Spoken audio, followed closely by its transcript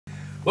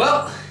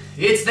Well,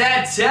 it's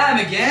that time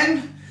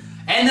again,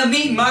 and the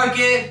meat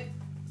market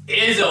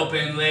is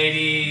open,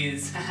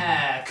 ladies.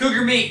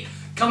 Cougar Meat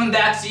coming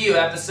back to you,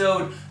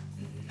 episode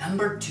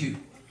number 2.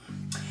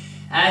 And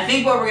I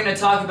think what we're going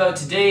to talk about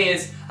today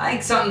is, I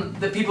think something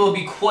that people will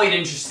be quite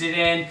interested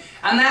in,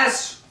 and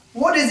that's,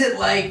 what is it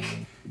like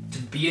to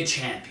be a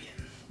champion?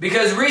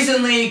 Because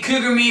recently,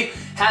 Cougar Meat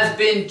has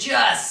been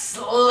just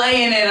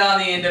slaying it on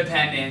the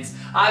independents.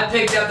 I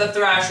picked up the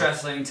Thrash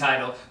Wrestling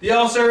title, the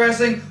All-Star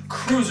Wrestling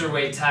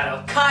Cruiserweight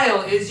title.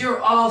 Kyle is your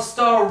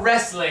All-Star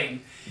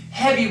Wrestling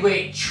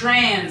Heavyweight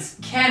Trans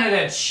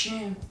Canada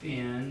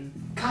Champion.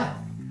 Kyle.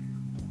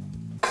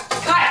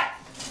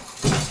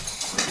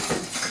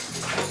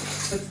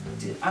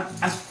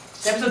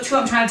 Episode 2,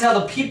 I'm trying to tell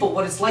the people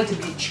what it's like to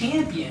be a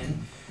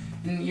champion,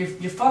 and you're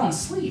falling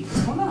asleep.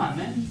 What's going on,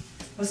 man?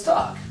 Let's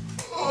talk.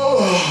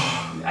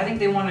 Oh. I think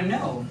they want to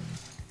know.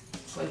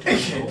 It's like I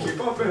can't keep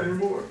up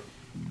anymore.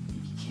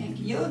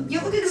 You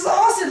look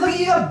exhausted. Look,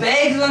 you got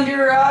bags under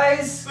your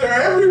eyes.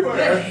 They're everywhere.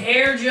 You got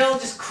hair gel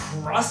just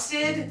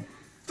crusted.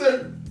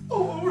 They're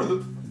all over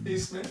the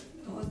place, man.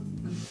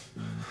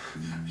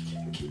 I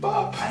can't keep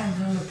up. I don't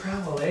know the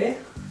problem, eh?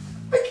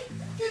 I can't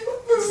keep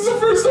up. This is the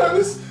first time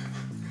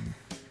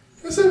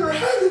this ever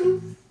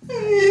happened.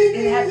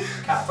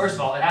 First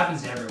of all, it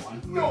happens to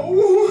everyone. No.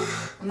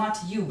 Well, not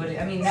to you, but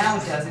I mean, now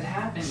it does. It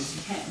happens.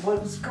 You can't.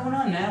 What's going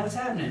on now? What's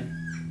happening?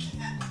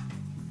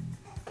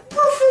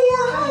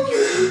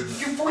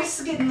 Your voice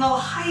is getting a little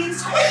high and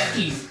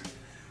squeaky.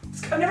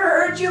 I've never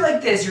heard you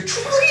like this. You're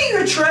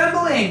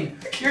trembling.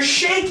 You're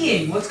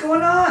shaking. What's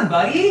going on,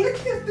 buddy? I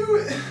can't do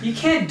it. You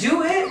can't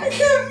do it? I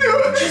can't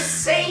do it.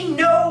 Just say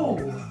no.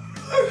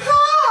 How?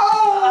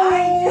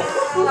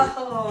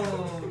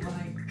 Oh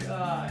my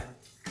God.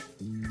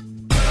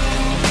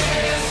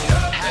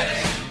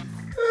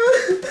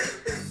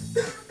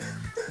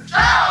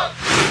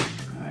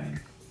 Alright.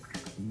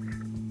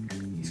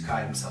 He's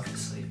cried himself to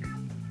sleep.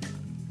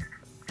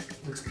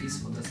 Looks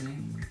peaceful, doesn't he?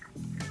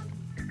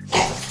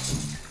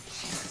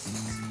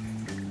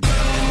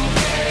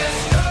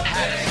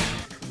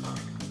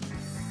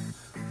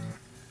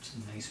 It's a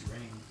nice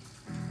ring.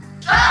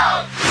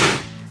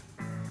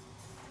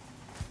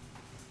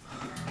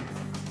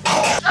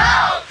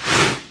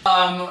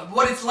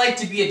 What it's like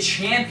to be a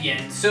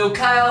champion. So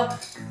Kyle,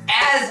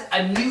 as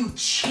a new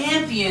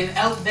champion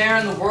out there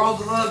in the world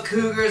with the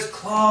Cougars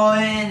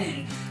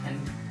clawing and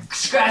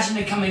scratching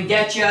to come and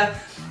get you,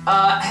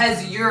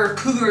 has your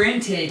Cougar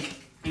intake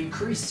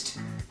increased?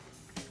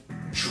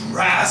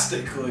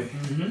 Drastically.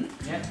 Mm-hmm.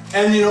 Yeah.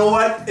 And you know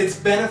what? It's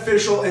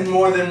beneficial in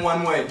more than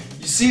one way.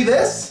 You see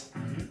this?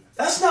 Mm-hmm.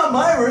 That's not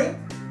my ring.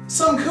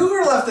 Some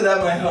cougar left it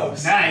at my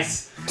house.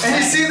 Nice. And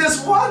you see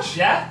this watch?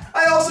 Yeah?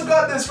 I also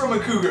got this from a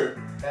cougar.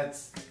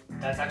 That's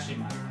actually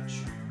my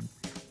watch.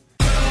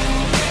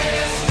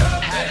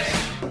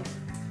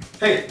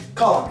 Hey,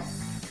 Collin,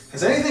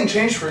 has anything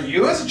changed for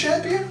you as a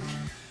champion?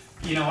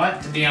 You know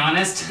what? To be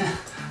honest,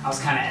 I was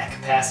kind of at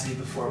capacity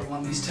before we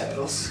won these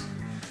titles.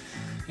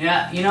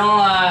 Yeah, you know,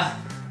 I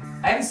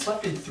haven't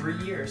slept in 3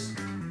 years.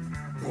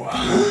 What?